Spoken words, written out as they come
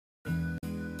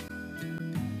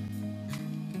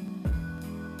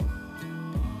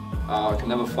I could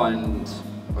never find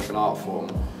like an art form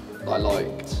that I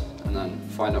liked, and then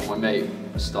find out my mate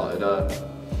started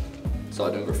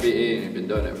doing graffiti, and he'd been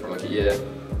doing it for like a year.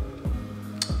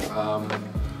 So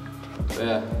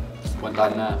yeah, went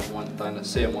down to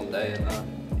see him one day,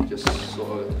 and he just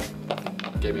sort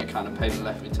of gave me a can of paint and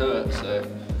left me to it. So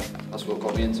that's what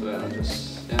got me into it, and I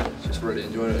just really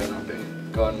enjoyed it, and I've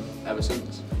been going ever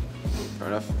since. Fair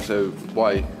enough. So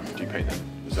why do you paint then?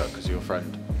 Was that because of your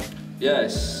friend? Yeah,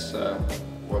 it's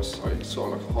like,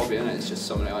 sort of like a hobby, and it's just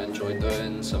something I enjoy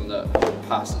doing, something that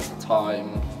passes the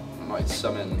time, and like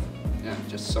something,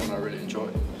 just something I really enjoy.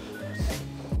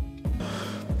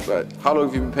 Right. How long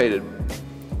have you been painting?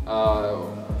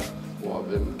 I've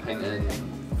been painting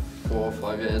 4 or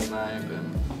 5 years now. I've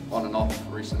been on and off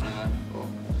recently now.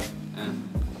 Yeah.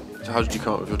 So how did you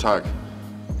come up with your tag?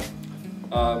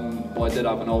 Well, I did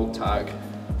have an old tag.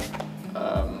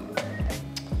 I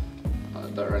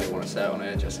don't really want to say it on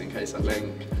here just in case I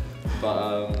link.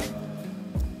 But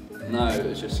no, it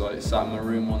was just like sat in my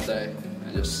room one day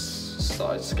and just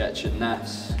started sketching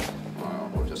NESK.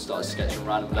 Or just started sketching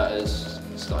random letters,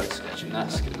 started sketching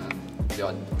NESK, and then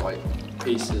the like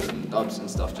pieces and dubs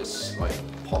and stuff just like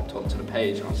popped onto the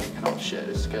page, and I was thinking, oh shit,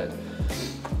 this is good.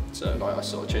 So like I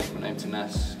sort of changed my name to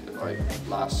NESK like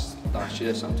last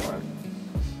year sometime.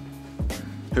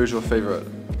 Who's your favourite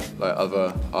like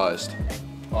other artist?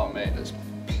 Oh mate, there's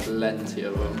plenty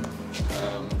of them.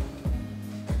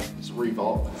 There's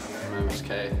Revolt from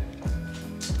NESK.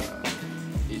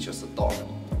 He's just a dog.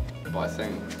 But I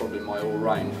think probably my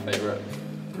all-round favourite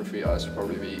graffiti artist would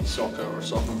probably be Soccer or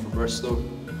Socken from Bristol.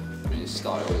 I mean, his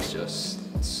style is just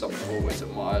something I've always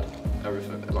admired.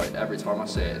 Every time I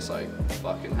see it, it's like,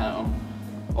 fucking hell,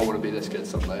 I want to be this good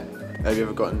someday. Have you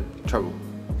ever gotten in trouble?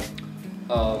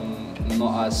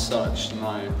 Not as such, no.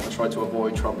 I try to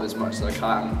avoid trouble as much as I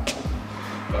can.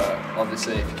 But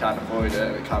obviously, if you can't avoid it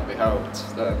and it can't be helped,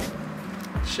 then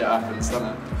shit happens, doesn't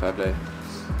it? Fair play.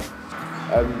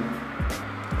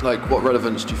 Like, what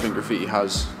relevance do you think graffiti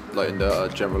has, like, in the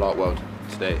general art world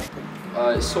today?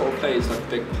 It sort of plays like a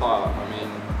big part. I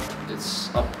mean, it's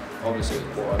obviously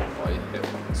it's brought up by hip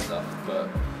hop and stuff, but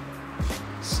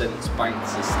since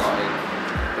Banks has started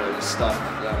doing his stuff,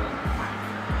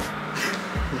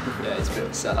 yeah, it's a bit of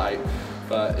a sellout.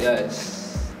 But yeah,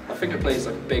 I think it plays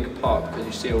like a big part because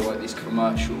you see all like these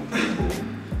commercial people,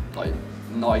 like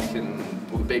Nike and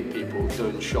all the big people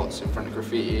doing shots in front of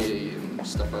graffiti and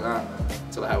stuff like that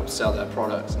to help sell their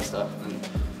products and stuff. And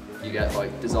you get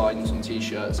like designs on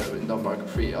t-shirts that have been done by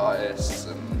graffiti artists,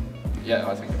 and yeah,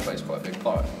 I think it plays quite a big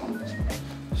part.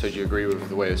 So do you agree with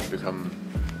the way it's become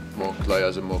more, like,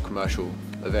 as a more commercial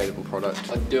available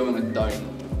product? I do and I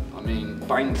don't. I mean,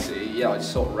 Banksy, yeah, I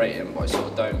sort of rate him, but I sort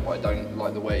of don't. But I don't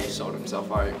like the way he sold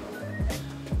himself out.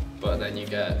 But then you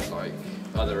get like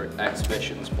other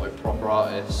exhibitions by proper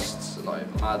artists like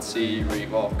Mad C,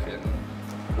 Reebok, and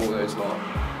all those lot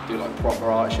do like proper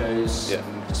art shows,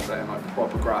 and displaying like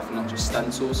proper graph, not just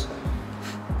stencils.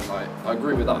 Like, I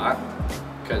agree with that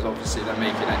because obviously they're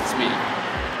making ends meet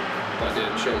by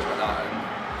doing shows like that and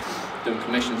doing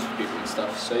commissions for people and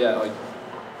stuff. So yeah,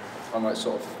 I'm like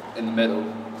sort of in the middle,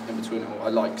 in between it all. I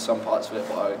like some parts of it,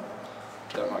 but I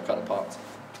don't like other parts.